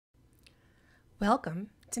Welcome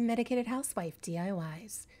to Medicated Housewife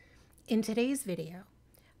DIYs. In today's video,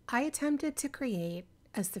 I attempted to create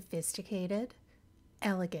a sophisticated,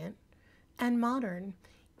 elegant, and modern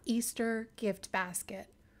Easter gift basket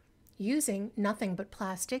using nothing but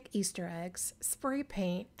plastic Easter eggs, spray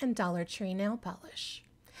paint, and Dollar Tree nail polish.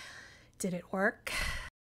 Did it work?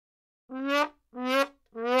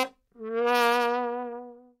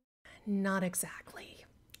 Not exactly.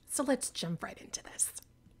 So let's jump right into this.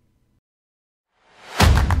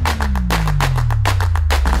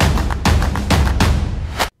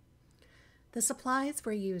 The supplies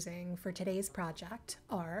we're using for today's project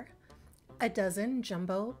are a dozen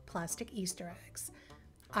jumbo plastic Easter eggs.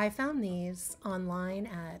 I found these online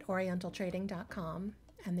at orientaltrading.com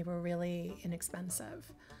and they were really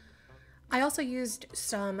inexpensive. I also used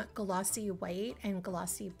some glossy white and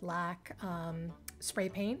glossy black spray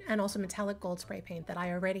paint and also metallic gold spray paint that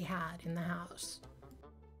I already had in the house.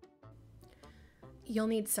 You'll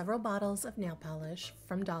need several bottles of nail polish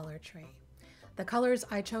from Dollar Tree. The colors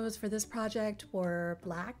I chose for this project were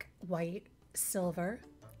black, white, silver,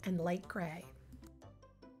 and light gray.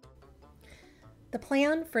 The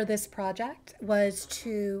plan for this project was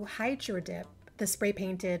to hydro dip the spray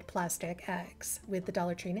painted plastic eggs with the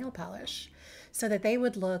Dollar Tree nail polish so that they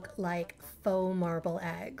would look like faux marble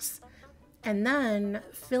eggs. And then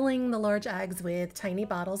filling the large eggs with tiny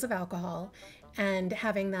bottles of alcohol and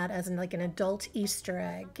having that as an adult Easter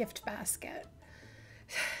egg gift basket.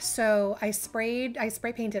 So I spray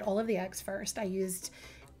painted all of the eggs first. I used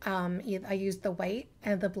the white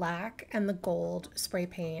and the black and the gold spray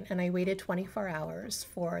paint, and I waited 24 hours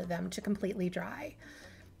for them to completely dry.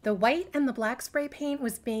 The white and the black spray paint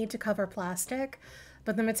was made to cover plastic,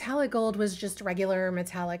 but the metallic gold was just regular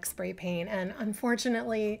metallic spray paint, and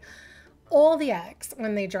unfortunately, all the eggs,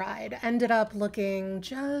 when they dried, ended up looking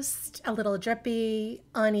just a little drippy,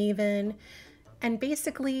 uneven, and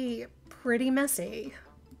basically pretty messy.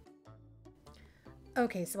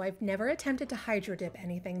 Okay, so I've never attempted to hydro dip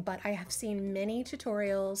anything, but I have seen many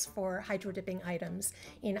tutorials for hydro dipping items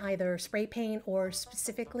in either spray paint or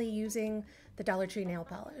specifically using the Dollar Tree nail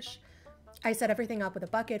polish. I set everything up with a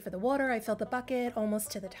bucket for the water. I filled the bucket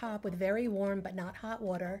almost to the top with very warm but not hot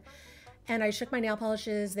water. And I shook my nail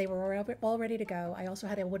polishes. They were all ready to go. I also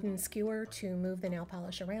had a wooden skewer to move the nail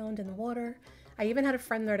polish around in the water. I even had a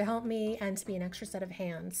friend there to help me and to be an extra set of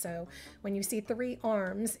hands. So when you see 3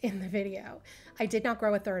 arms in the video, I did not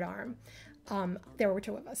grow a 3rd arm. There were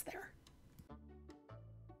 2 of us there.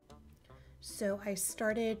 So I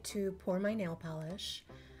started to pour my nail polish.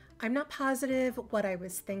 I'm not positive what I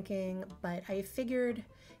was thinking, but I figured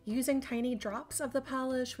using tiny drops of the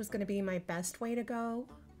polish was going to be my best way to go.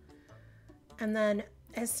 And then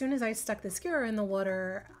as soon as I stuck the skewer in the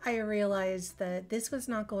water, I realized that this was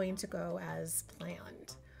not going to go as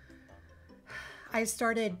planned. I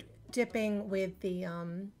started dipping with the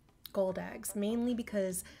gold eggs, mainly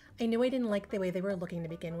because I knew I didn't like the way they were looking to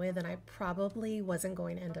begin with, and I probably wasn't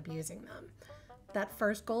going to end up using them. That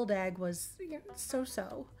first gold egg was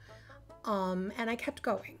so-so, and I kept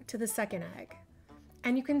going to the second egg.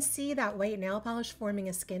 And you can see that white nail polish forming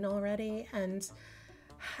a skin already, and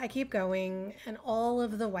I keep going, and all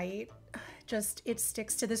of the white it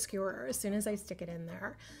sticks to the skewer as soon as I stick it in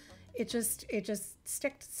there. It just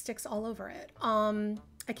sticks all over it. I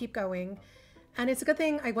keep going, and it's a good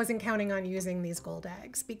thing I wasn't counting on using these gold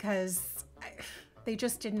eggs because they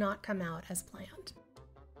just did not come out as planned.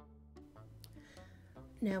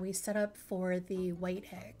 Now we set up for the white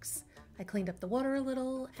eggs. I cleaned up the water a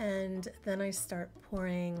little, and then I start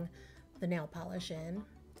pouring the nail polish in.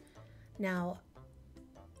 Now,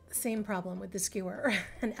 same problem with the skewer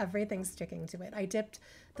and everything sticking to it. I dipped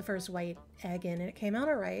the first white egg in and it came out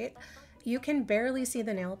all right. You can barely see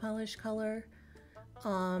the nail polish color.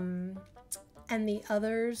 And the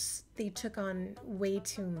others, they took on way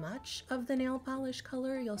too much of the nail polish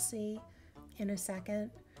color. You'll see in a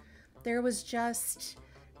second. There was just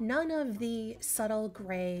none of the subtle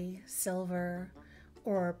gray, silver,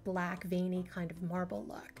 or black veiny kind of marble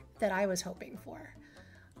look that I was hoping for.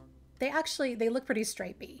 They look pretty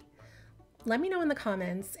stripey. Let me know in the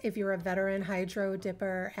comments if you're a veteran hydro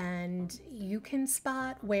dipper and you can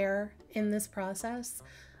spot where in this process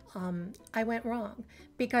I went wrong,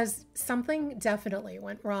 because something definitely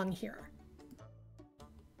went wrong here.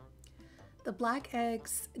 The black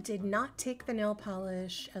eggs did not take the nail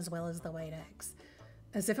polish as well as the white eggs.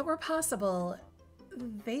 As if it were possible,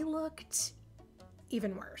 they looked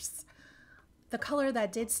even worse. The color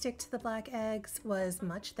that did stick to the black eggs was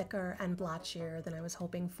much thicker and blotchier than I was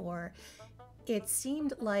hoping for. It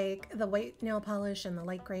seemed like the white nail polish and the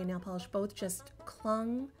light gray nail polish both just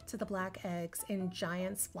clung to the black eggs in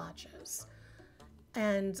giant splotches.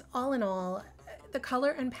 And all in all, the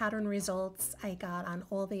color and pattern results I got on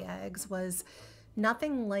all the eggs was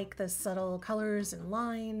nothing like the subtle colors and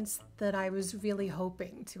lines that I was really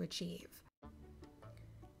hoping to achieve.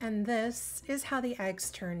 And this is how the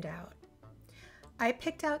eggs turned out. I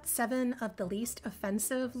picked out 7 of the least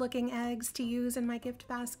offensive looking eggs to use in my gift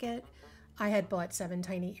basket. I had bought 7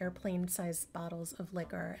 tiny airplane-sized bottles of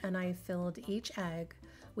liquor, and I filled each egg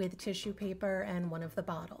with tissue paper and one of the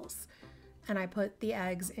bottles. And I put the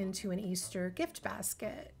eggs into an Easter gift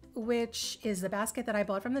basket, which is the basket that I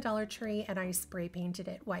bought from the Dollar Tree, and I spray painted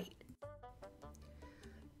it white.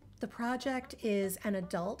 The project is an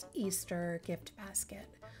adult Easter gift basket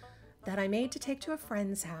that I made to take to a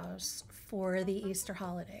friend's house for the Easter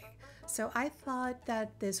holiday. So I thought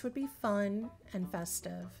that this would be fun and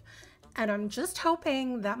festive. And I'm just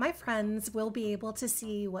hoping that my friends will be able to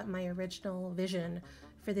see what my original vision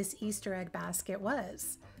for this Easter egg basket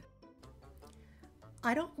was.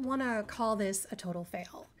 I don't want to call this a total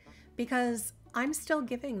fail because I'm still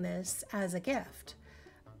giving this as a gift,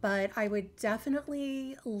 but I would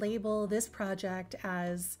definitely label this project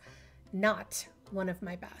as not one of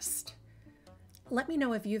my best. Let me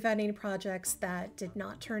know if you've had any projects that did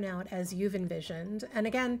not turn out as you've envisioned. And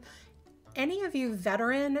again, any of you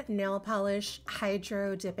veteran nail polish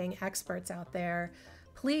hydro dipping experts out there,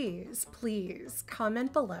 please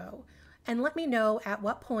comment below and let me know at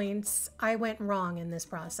what points I went wrong in this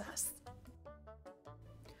process.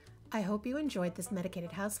 I hope you enjoyed this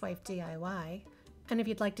Medicated Housewife DIY, and if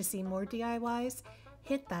you'd like to see more DIYs,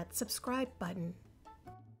 hit that subscribe button.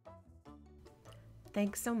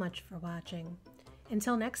 Thanks so much for watching.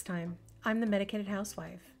 Until next time, I'm the Medicated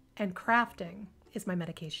Housewife, and crafting is my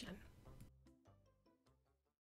medication.